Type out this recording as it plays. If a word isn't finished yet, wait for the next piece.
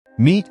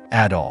Meet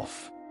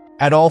Adolf.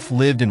 Adolf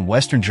lived in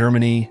Western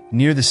Germany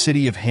near the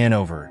city of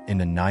Hannover in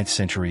the 9th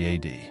century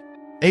AD.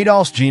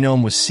 Adolf's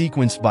genome was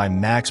sequenced by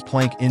Max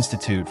Planck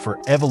Institute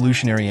for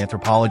Evolutionary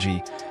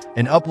Anthropology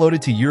and uploaded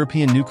to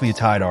European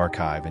Nucleotide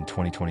Archive in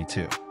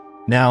 2022.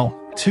 Now,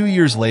 2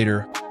 years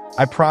later,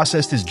 I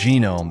processed his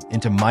genome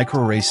into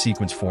microarray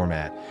sequence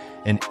format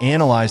and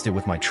analyzed it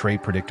with my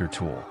Trait Predictor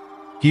tool.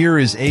 Here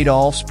is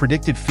Adolf's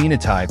predicted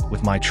phenotype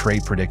with my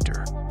Trait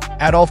Predictor.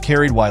 Adolf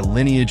carried Y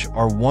lineage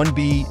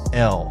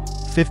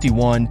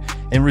R1BL51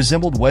 and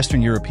resembled Western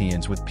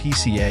Europeans with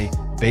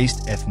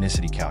PCA-based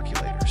ethnicity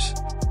calculators.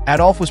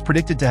 Adolf was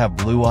predicted to have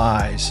blue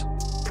eyes,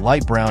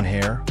 light brown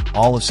hair,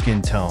 olive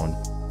skin tone,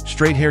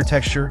 straight hair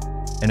texture,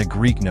 and a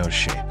Greek nose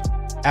shape.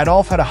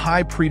 Adolf had a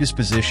high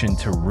predisposition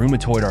to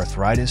rheumatoid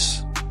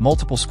arthritis,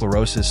 multiple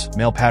sclerosis,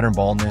 male pattern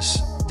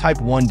baldness, type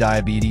 1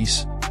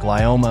 diabetes,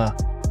 glioma,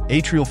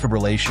 atrial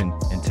fibrillation,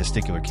 and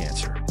testicular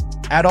cancer.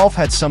 Adolf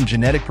had some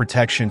genetic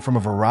protection from a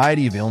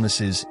variety of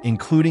illnesses,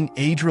 including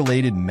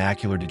age-related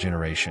macular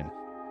degeneration,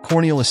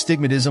 corneal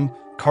astigmatism,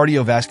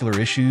 cardiovascular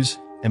issues,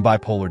 and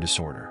bipolar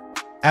disorder.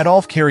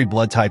 Adolf carried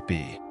blood type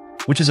B,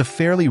 which is a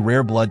fairly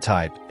rare blood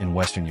type in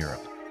Western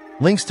Europe.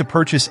 Links to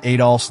purchase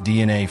Adolf's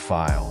DNA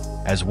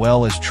file, as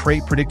well as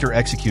Trait Predictor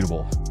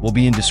executable, will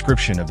be in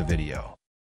description of the video.